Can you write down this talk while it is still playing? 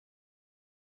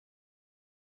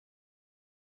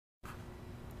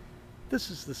This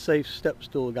is the Safe Step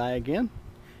Stool guy again,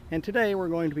 and today we're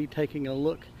going to be taking a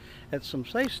look at some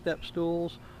safe step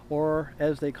stools, or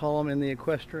as they call them in the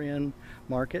equestrian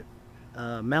market,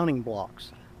 mounting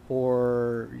blocks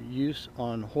for use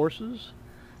on horses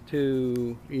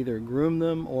to either groom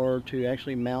them or to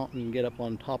actually mount and get up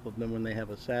on top of them when they have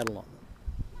a saddle on them.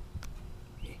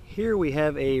 Here we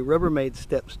have a Rubbermaid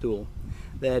step stool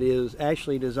that is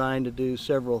actually designed to do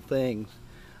several things.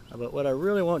 But what I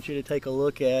really want you to take a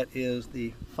look at is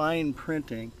the fine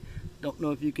printing. Don't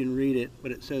know if you can read it,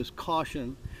 but it says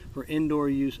caution for indoor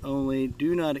use only.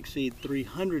 Do not exceed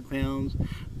 300 pounds.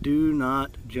 Do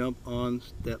not jump on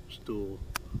step stool.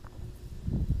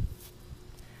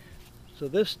 So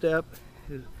this step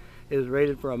is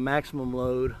rated for a maximum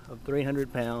load of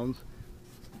 300 pounds.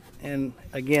 And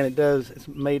again, it's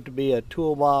made to be a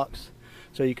toolbox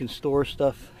so you can store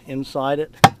stuff inside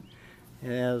it,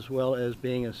 as well as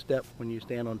being a step when you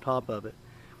stand on top of it.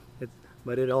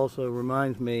 But it also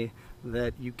reminds me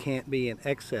that you can't be in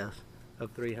excess of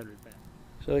 300 pounds.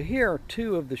 So here are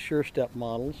two of the Shure-Step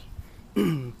models.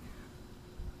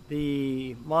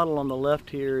 The model on the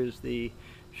left here is the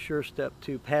Shure-Step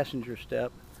 2 passenger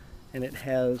step, and it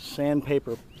has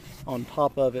sandpaper on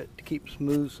top of it to keep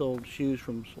smooth-soled shoes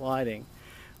from sliding.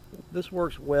 This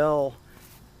works well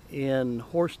in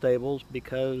horse stables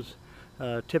because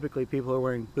typically people are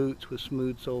wearing boots with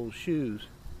smooth-soled shoes.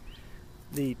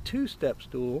 The two-step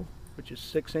stool, which is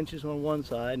 6 inches on one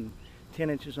side and 10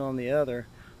 inches on the other,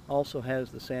 also has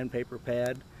the sandpaper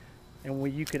pad, and where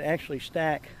you can actually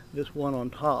stack this one on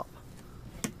top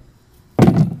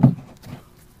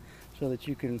so that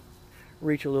you can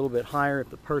reach a little bit higher if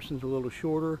the person's a little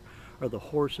shorter or the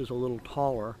horse is a little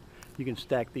taller. You can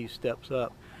stack these steps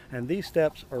up, and these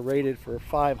steps are rated for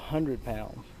 500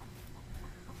 pounds.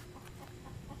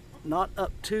 Not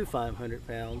up to 500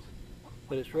 pounds,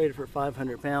 but it's rated for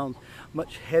 500 pounds.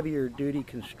 Much heavier duty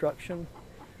construction.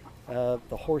 The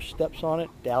horse steps on it.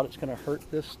 Doubt it's going to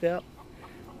hurt this step.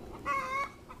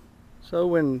 So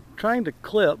when trying to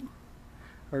clip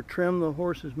or trim the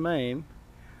horse's mane,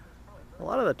 a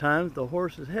lot of the times the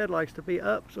horse's head likes to be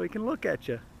up so he can look at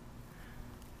you.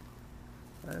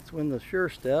 That's when the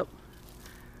Shure-Step,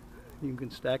 you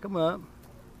can stack them up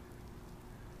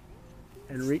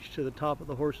and reach to the top of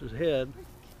the horse's head.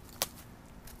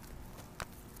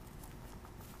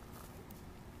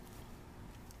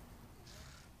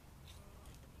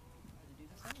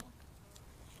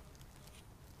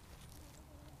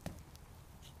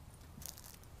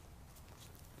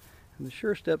 And the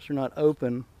Shure-Steps are not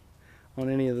open on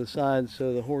any of the sides,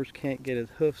 so the horse can't get his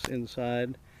hoofs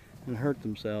inside and hurt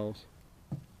themselves.